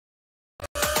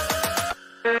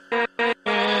What's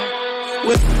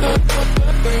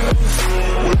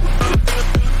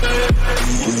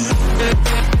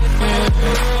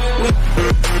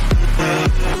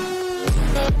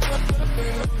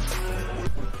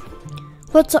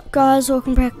up guys,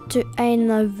 welcome back to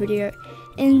another video.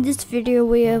 In this video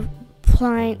we are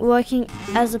working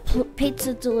as a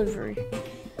pizza delivery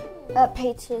at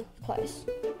pizza place.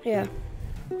 Yeah.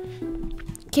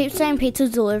 Keep saying pizza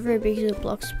delivery because of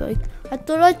Bloxburg. I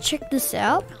thought I'd check this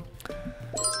out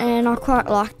and I quite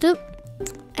liked it.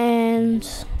 And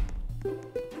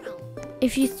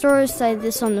if you throw, say,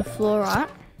 this on the floor, right?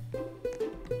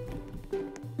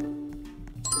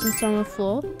 It's on the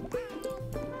floor.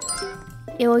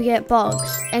 It will get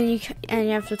bugs, and you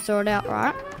have to throw it out,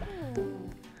 right?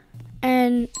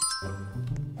 And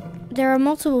there are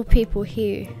multiple people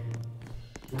here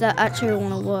that actually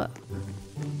want to work.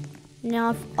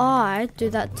 Now, if I do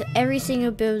that to every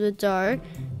single bit of the dough,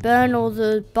 burn all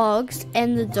the bugs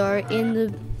and the dough in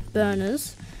the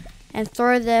burners, and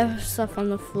throw their stuff on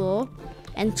the floor,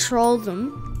 and troll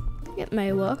them, it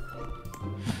may work.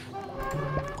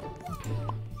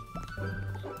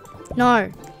 No,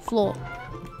 floor.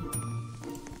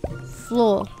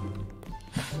 Floor.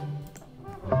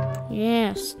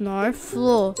 Yes, no,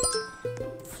 floor.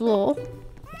 Floor.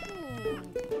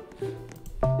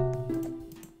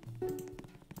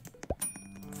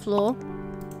 Floor.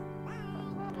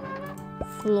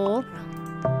 Floor.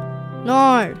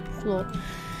 No, floor.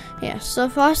 Yeah, so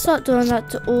if I start doing that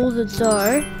to all the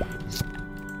dough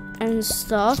and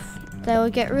stuff, they will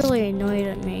get really annoyed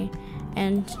at me.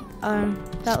 And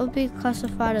that would be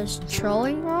classified as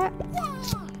trolling, right?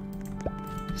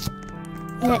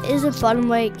 There is a button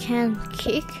where it can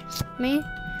kick me,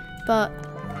 but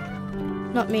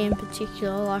not me in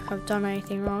particular, like I've done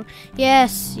anything wrong.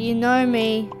 Yes, you know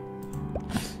me.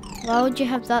 Why would you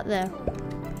have that there?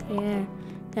 Yeah,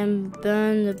 then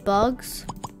burn the bugs.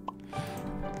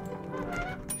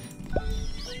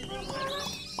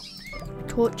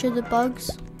 Torture the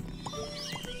bugs.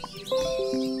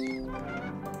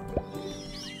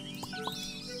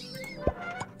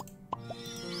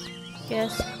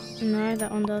 Yes. No, that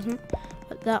one doesn't,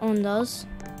 but that one does.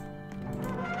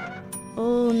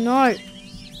 Oh no!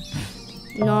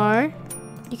 No,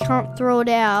 you can't throw it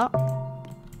out.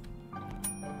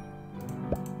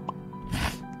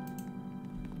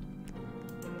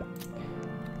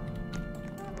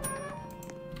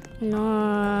 No.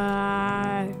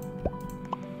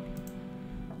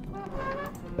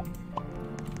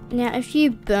 Now, if you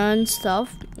burn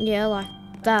stuff, yeah, like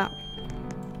that.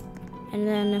 And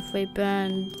then if we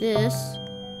burn this,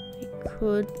 we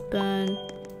could burn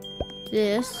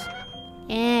this.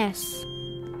 Yes.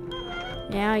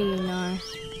 Now you know.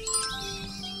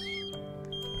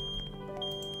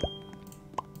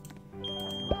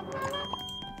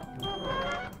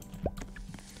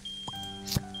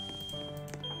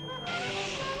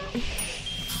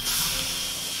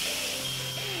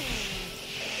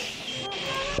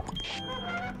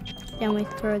 Then we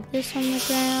throw this on the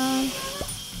ground.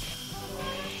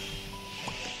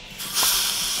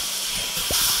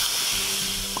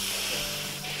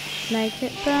 Make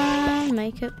it burn,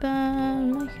 make it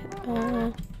burn, make it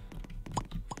burn.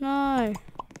 No.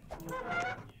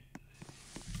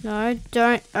 No,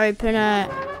 don't open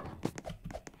it.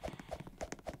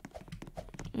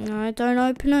 No, don't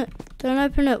open it. Don't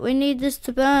open it. We need this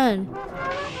to burn.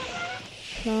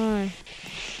 No.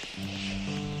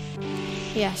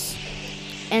 Yes.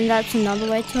 And that's another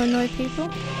way to annoy people.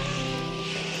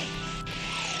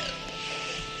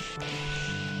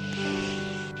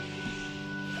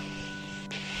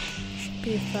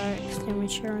 Be a fire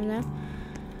extinguisher in there.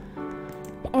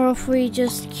 Or if we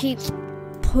just keep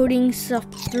putting stuff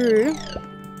through,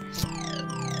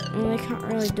 and they can't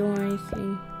really do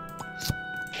anything.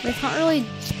 They can't really.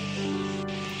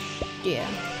 Yeah,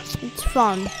 it's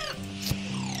fun.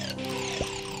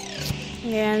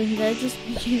 Yeah, and they just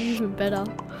make it even better.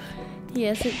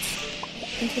 Yes,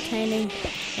 it's entertaining.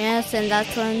 Yes, and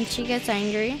that's when she gets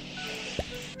angry.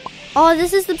 Oh,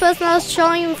 this is the person I was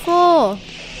showing you before.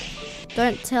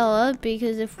 Don't tell her,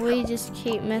 because if we just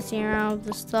keep messing around with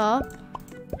the stuff,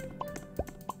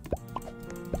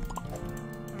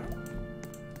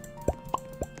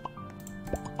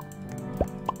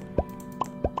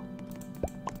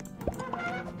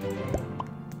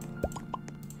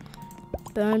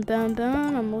 burn, burn,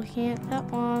 burn. I'm looking at that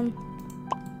one.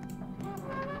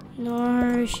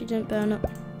 No, she didn't burn it.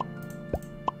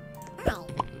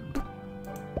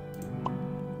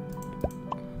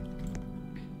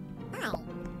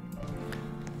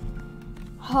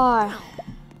 Hi.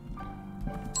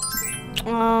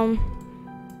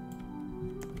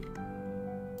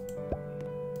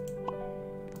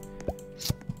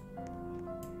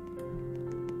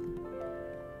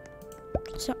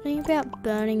 Something about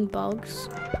burning bugs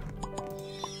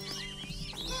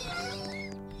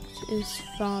is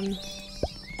fun.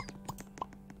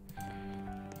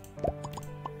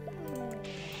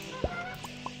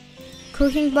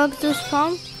 Cooking bugs is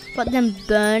fun, but then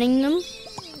burning them,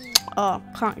 oh,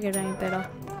 can't get any better.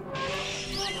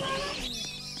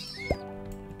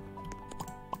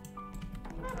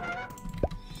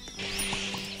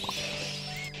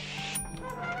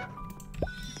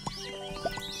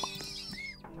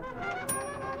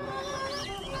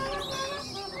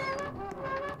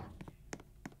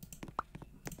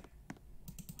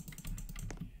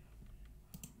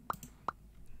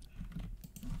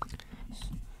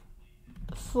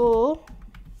 For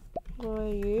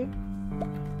you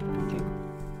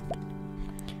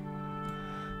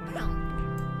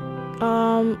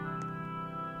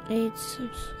needs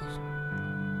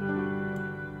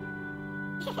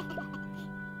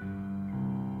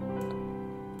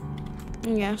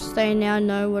yes, they now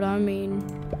know what I mean.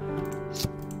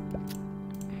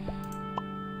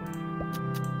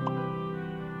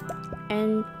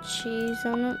 And cheese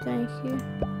on it, thank you.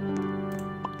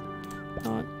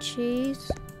 Not cheese.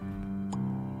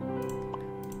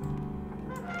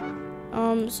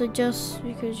 So just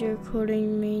because you're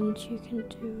recording means you can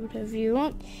do whatever you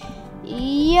want.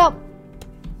 Yep.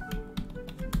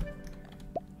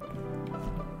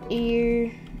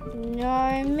 You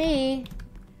know me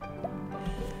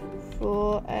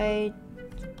for a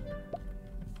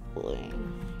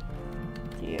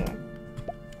video.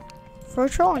 For a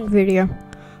trolling video.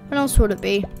 What else would it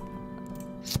be?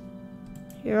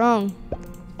 You're wrong.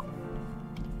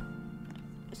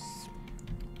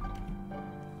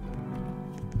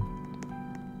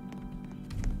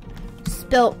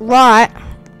 Spelt right.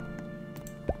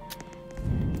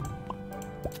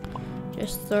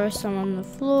 Just throw some on the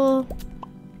floor.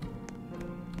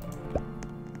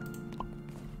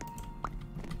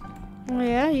 Oh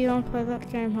yeah, you don't play that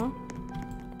game, huh?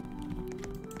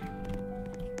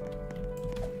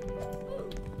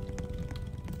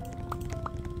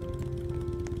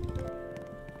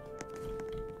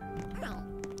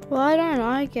 Why don't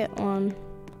I get one?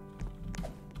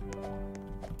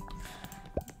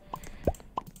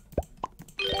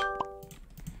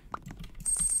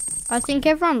 I think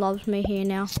everyone loves me here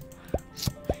now.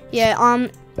 Yeah,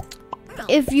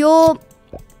 if you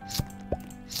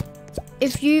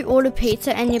order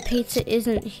pizza and your pizza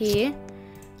isn't here,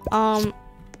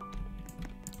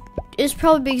 it's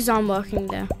probably because I'm working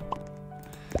there.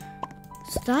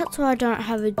 So that's why I don't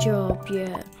have a job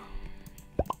yet.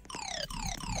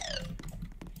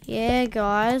 Yeah,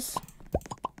 guys.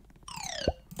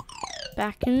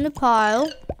 Back in the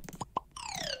pile.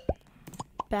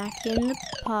 Back in the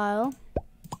pile.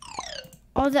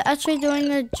 Oh, they're actually doing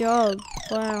their job.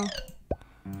 Wow.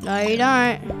 No, you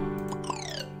don't.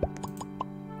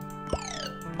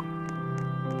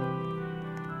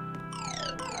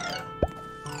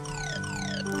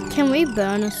 Can we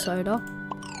burn a soda?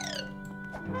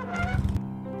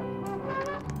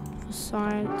 For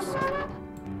science.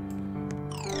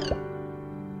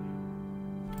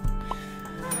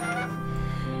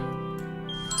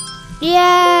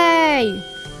 Yay!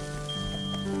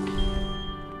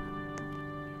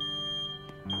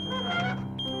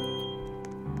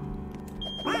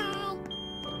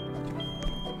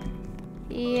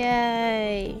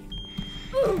 Yay!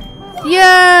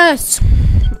 Yes!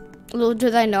 Little do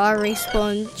they know I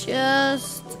respawn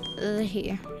just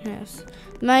here. Yes.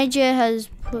 Major has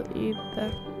put you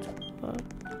back to work.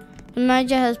 The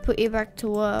Major has put you back to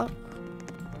work.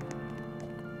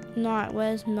 Night,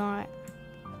 where's Night?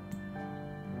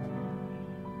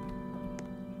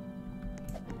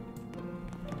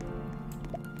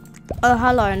 Oh,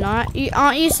 hello, Night.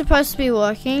 Aren't you supposed to be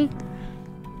working?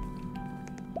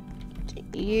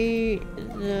 You,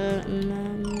 the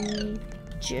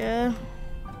manager.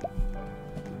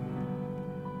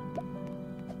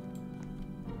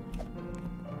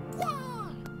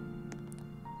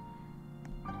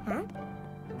 Huh?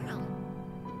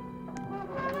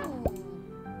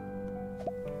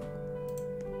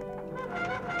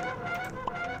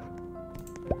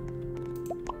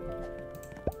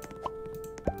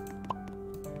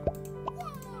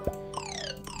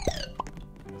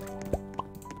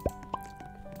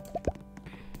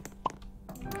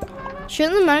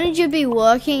 Shouldn't the manager be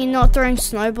working and not throwing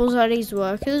snowballs at his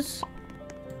workers?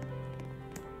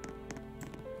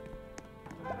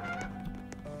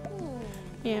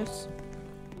 Yes.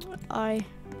 If I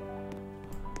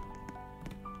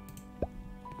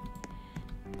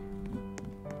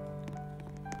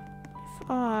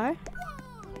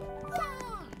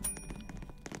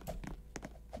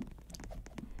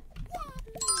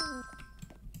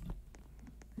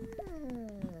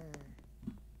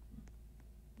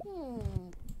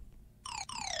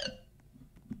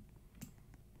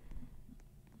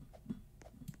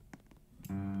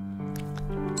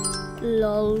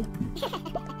Lol.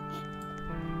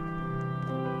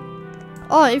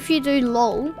 Oh, if you do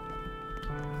lol, you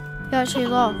actually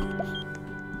laugh.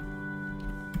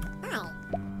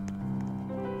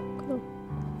 Cool.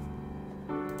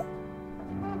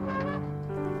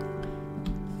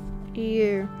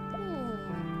 You.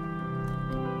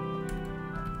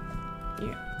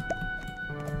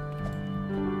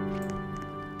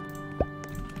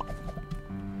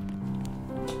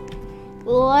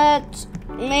 Let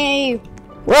me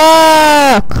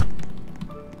work.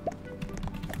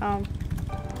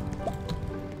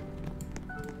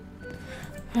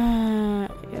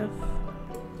 Yeah.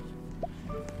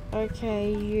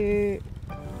 Okay, you.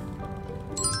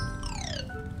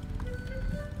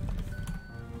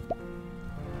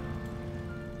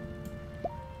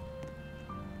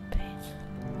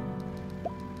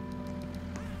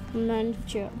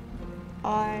 Manager,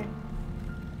 I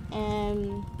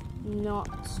am not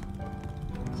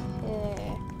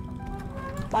care.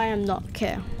 I am not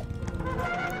care.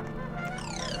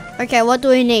 Okay, what do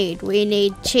we need? We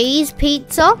need cheese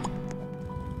pizza.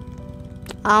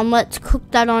 Let's cook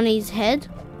that on his head.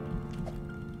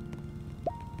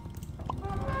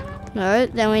 No,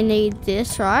 then we need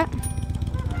this, right?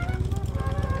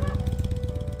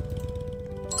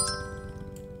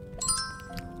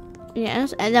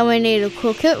 Yes, and then we need to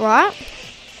cook it, right?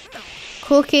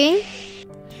 Cooking.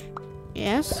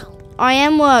 Yes, I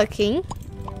am working.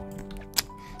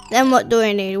 Then what do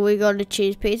we need? We got a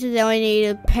cheese pizza. Then we need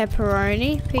a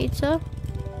pepperoni pizza.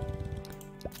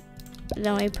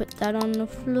 Then we put that on the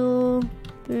floor.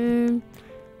 Boom.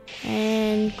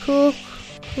 And cook,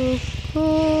 cook,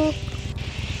 cook.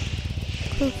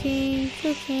 Cooking,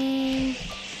 cooking,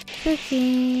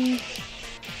 cooking.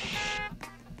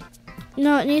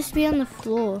 No, it needs to be on the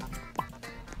floor.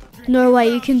 No way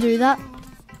you can do that.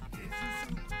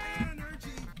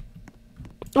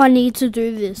 I need to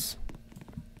do this.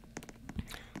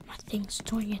 My thing's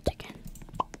doing it again.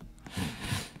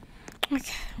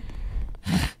 Okay.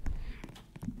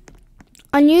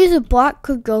 I knew the bike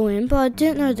could go in, but I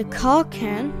didn't know the car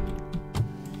can.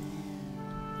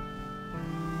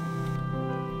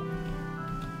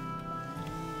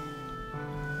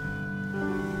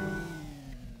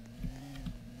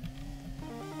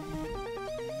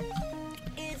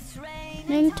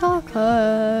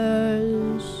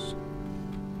 Tacos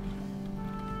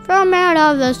from out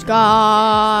of the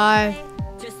sky.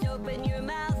 Just open your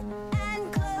mouth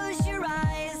and close your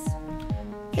eyes.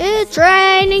 It's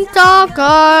raining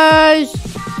tacos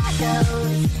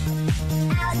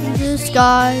in the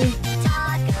sky.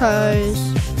 Tacos.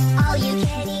 All you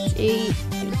can Eat.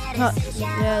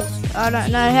 Yes. I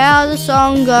don't know how the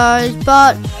song goes,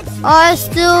 but I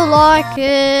still like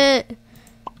it.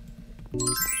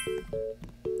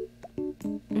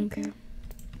 Okay.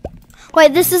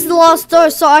 Wait, this is the last dough,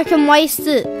 so I can waste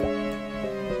it.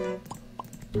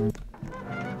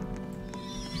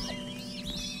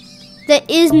 There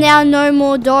is now no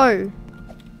more dough.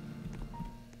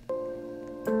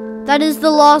 That is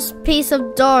the last piece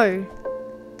of dough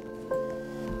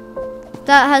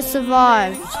that has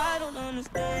survived.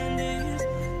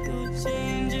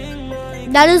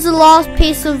 That is the last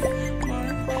piece of...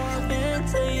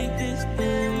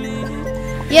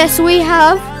 Yes, we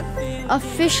have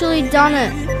officially done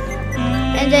it.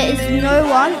 And there is no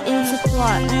one in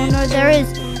supply. Oh no, there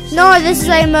is. No, this is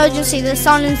an emergency. There's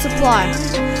someone in supply.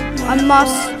 I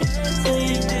must...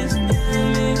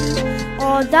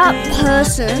 Oh, that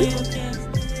person...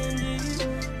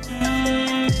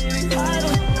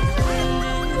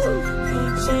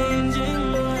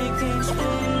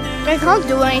 They can't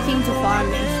do anything to find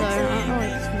me, so I don't know.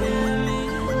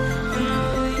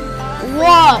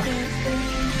 What?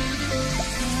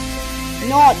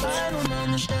 Not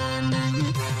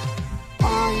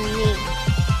funny.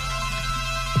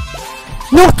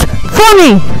 Not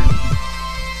funny!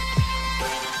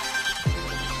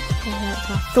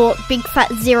 I thought big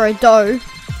fat zero dough.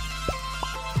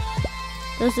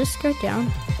 Does this go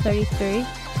down? 33.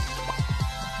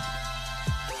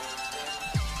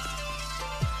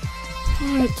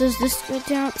 Alright, does this go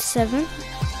down? 7.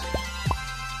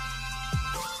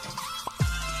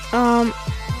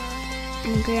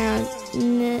 Ground.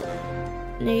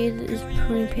 Neither is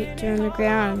putting picture on the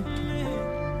ground.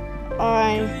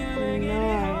 I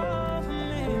know.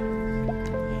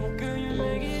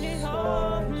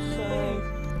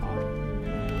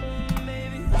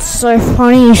 So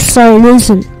funny, so it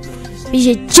isn't. Because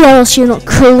you're jealous you're not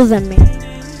cooler than me.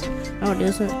 No, it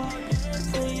isn't.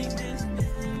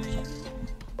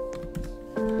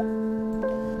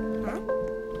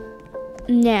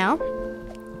 Now,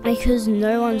 because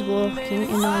no one's working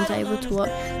and no one's able to work,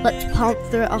 let's pump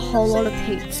through a whole lot of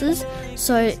pizzas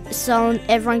so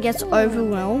everyone gets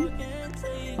overwhelmed.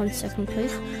 1 second,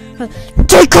 please.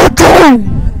 Take your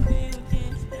time!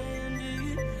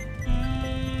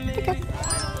 Okay.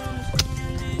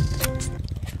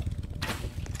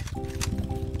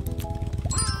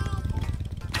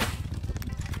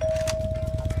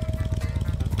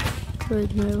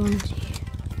 Good, no one's here.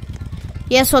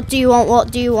 Yes, what do you want?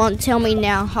 What do you want? Tell me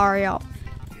now. Hurry up.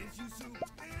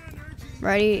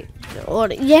 Ready?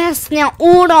 Order. Yes, now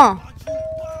order.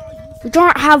 We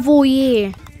don't have all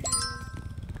year.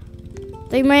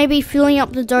 They may be filling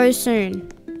up the dough soon,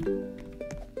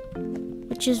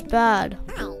 which is bad.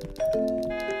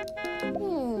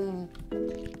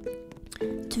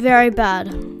 It's very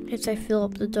bad if they fill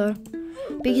up the dough,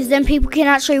 because then people can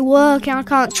actually work and I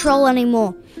can't troll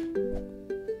anymore.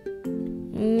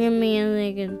 Give me a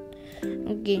second.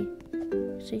 Okay.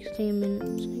 16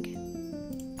 minutes. Okay.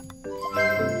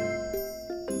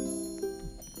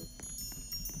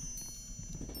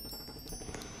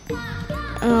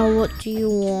 What do you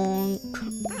want?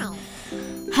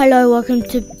 Hello, welcome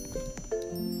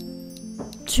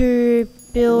to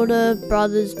Builder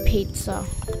Brothers Pizza.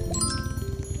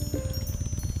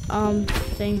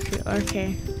 Thank you.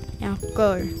 Okay. Now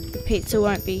go. The pizza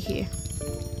won't be here.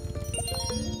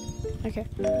 Okay.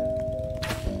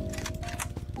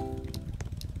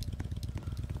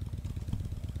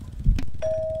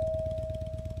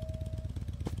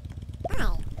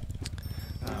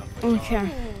 Okay.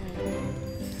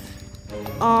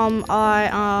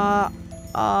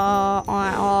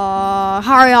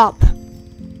 Hurry up.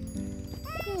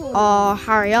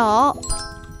 Hurry up.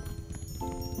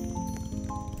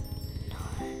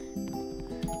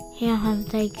 How have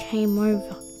they came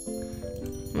over?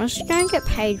 I'm actually going to get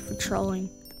paid for trolling.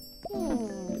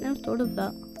 Never thought of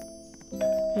that.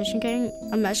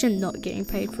 I'm actually not getting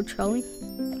paid for trolling.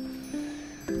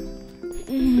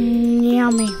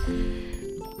 Yummy.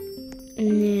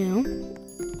 Now.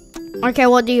 Okay,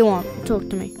 what do you want? Talk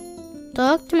to me.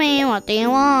 Talk to me. What do you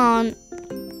want?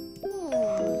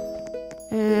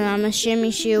 I'm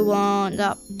assuming you want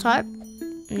that type.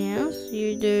 Yes,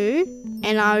 you do.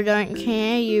 And I don't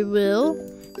care. You will.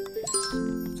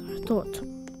 So I thought.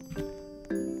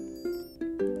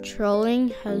 Trolling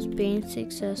has been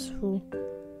successful.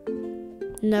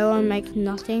 No one makes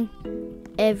nothing.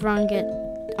 Everyone get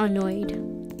annoyed.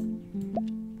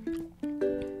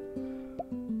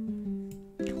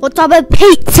 What type of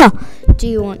pizza do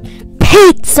you want?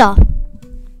 Pizza!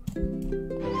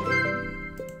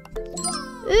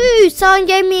 Ooh, someone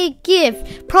gave me a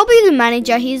gift. Probably the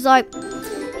manager. He's like,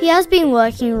 he has been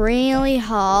working really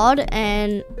hard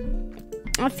and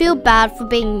I feel bad for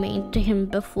being mean to him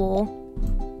before.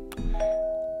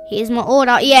 Here's my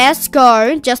order. Yes,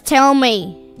 go. Just tell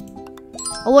me.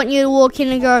 I want you to walk in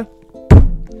and go,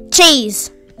 cheese.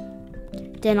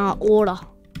 Then I order.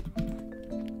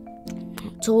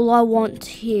 That's all I want to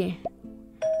hear.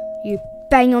 You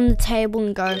bang on the table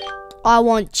and go, I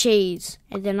want cheese.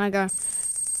 And then I go,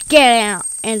 get out.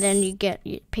 And then you get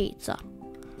your pizza.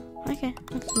 Okay,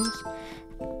 that's nice.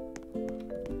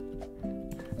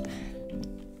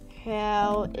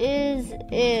 How is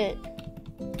it?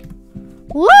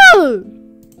 Woo!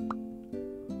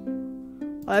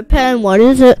 Open, what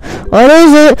is it? What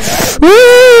is it?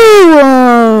 Woo!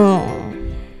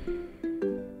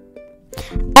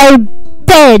 A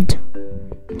bed.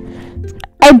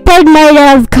 A bed made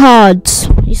out of cards.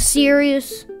 You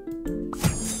serious?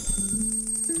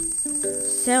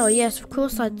 Sell, yes, of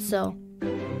course I'd sell.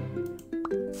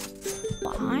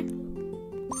 Buy?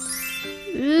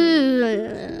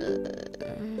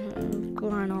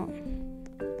 Why not?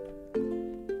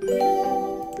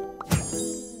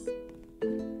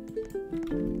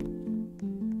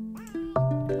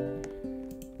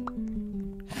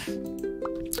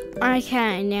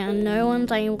 Okay, now no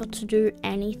one's able to do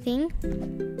anything.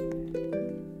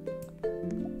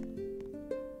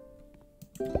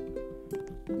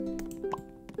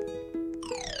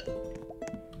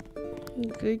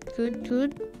 Good, good,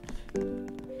 good.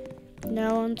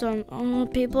 No one's on. Oh,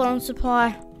 people on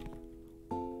supply.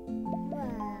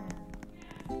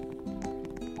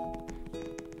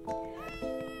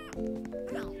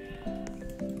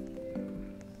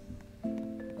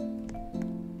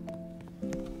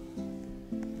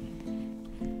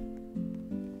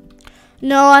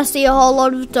 No, I see a whole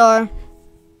lot of dough.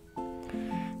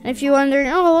 And if you're wondering,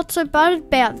 oh, what's so bad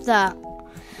about that?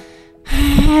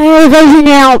 They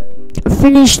now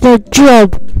finish the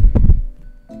job.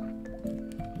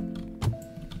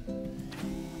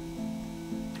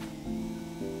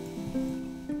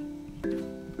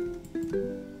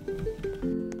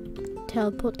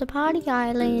 teleport to Party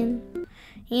Island.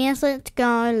 Yes, let's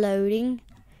go. Loading.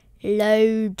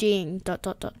 Loading. Dot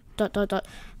dot dot dot dot dot.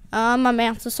 My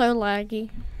mouse is so laggy.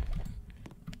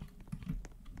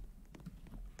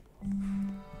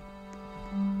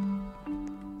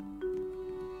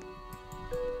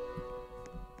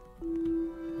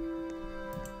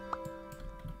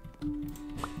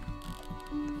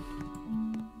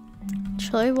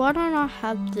 Actually, why don't I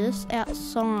have this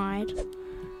outside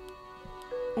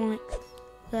like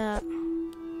that?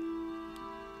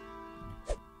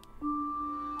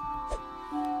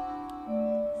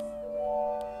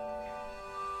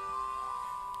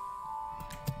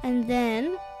 And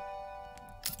then,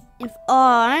 if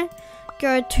I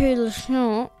go to the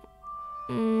shop,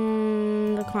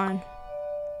 decline.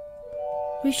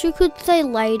 Wish you could say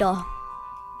later,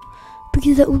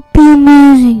 because that would be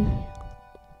amazing.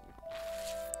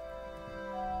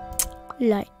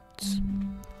 Lights.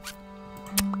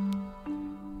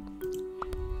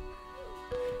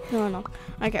 No.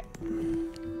 Okay.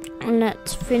 And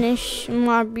let's finish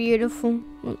my beautiful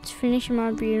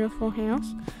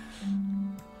house.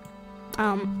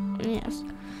 Yes.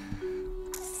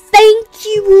 Thank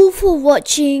you all for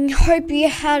watching. Hope you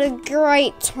had a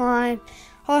great time.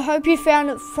 I hope you found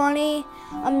it funny,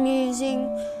 amusing.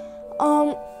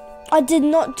 I did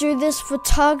not do this for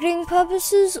targeting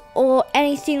purposes or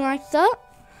anything like that.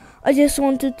 I just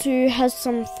wanted to have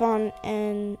some fun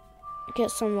and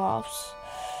get some laughs.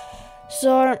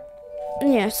 So,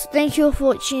 yes, thank you all for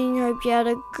watching. Hope you had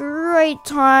a great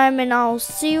time, and I'll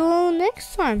see you all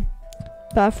next time.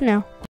 Bye for now.